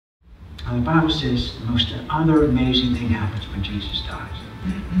Now the Bible says the most other amazing thing happens when Jesus dies.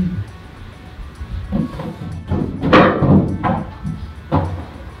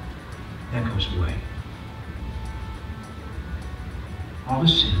 That goes away. All the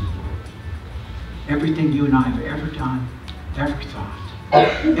sin in the world. Everything you and I have ever done, ever thought,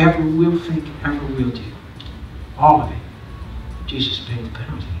 ever will think, ever will do. All of it. Jesus paid the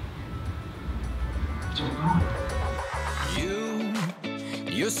penalty. It's all gone.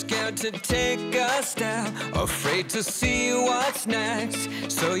 You're scared to take a step, afraid to see what's next.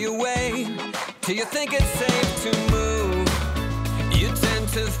 So you wait till you think it's safe to move. You tend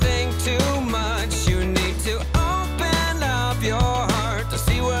to think too much. You need to open up your heart to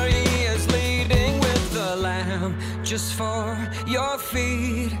see where he is leading with the lamb. Just for your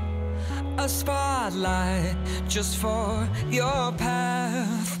feet, a spotlight just for your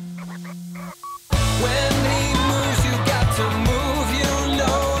path. When he moves, you got to move, you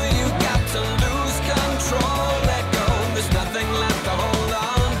know you got to lose control, let go, there's nothing left to hold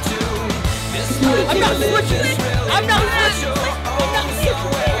on to. This life I'm not switching it! I'm not switching it! I'm not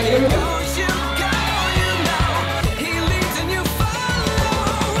switching it!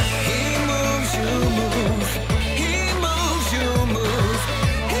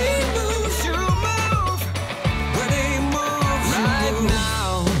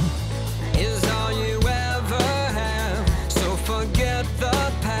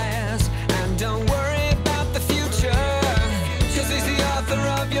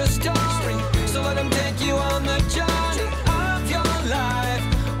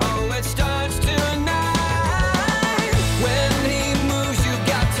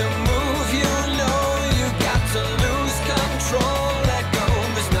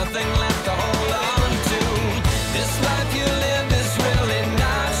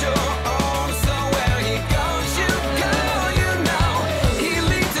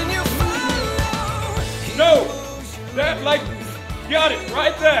 That, like, got it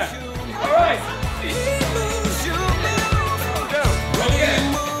right there. All right.